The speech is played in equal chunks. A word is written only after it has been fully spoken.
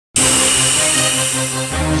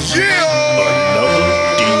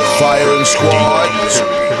Firing squad.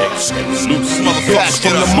 Back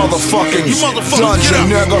from the motherfucking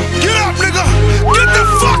dungeon, nigga. Get up, nigga. Get the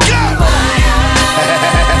fuck up.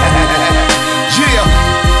 Yeah.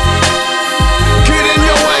 Get in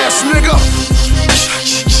your ass, nigga.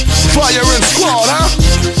 Firing squad, huh?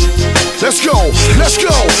 Let's go, let's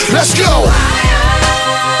go, let's go.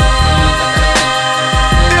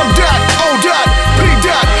 M.O.P,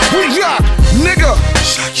 we rock, nigga.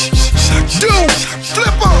 Dude,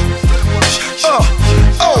 flipper.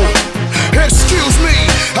 Excuse me,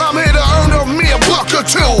 I'm here to earn me a buck or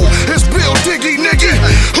two. It's Bill Diggy, nigga.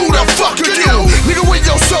 Who the fuck are you? Nigga, where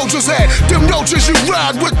your soldiers at? Them roaches you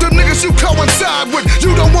ride with, the niggas you coincide with.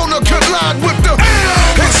 You don't wanna collide with them.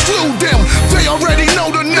 Exclude them, they already know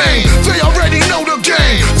the name. They already know the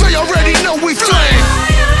game. They already know we flame.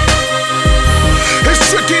 It's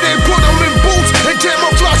tricky, they put them in boots and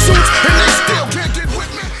camouflage.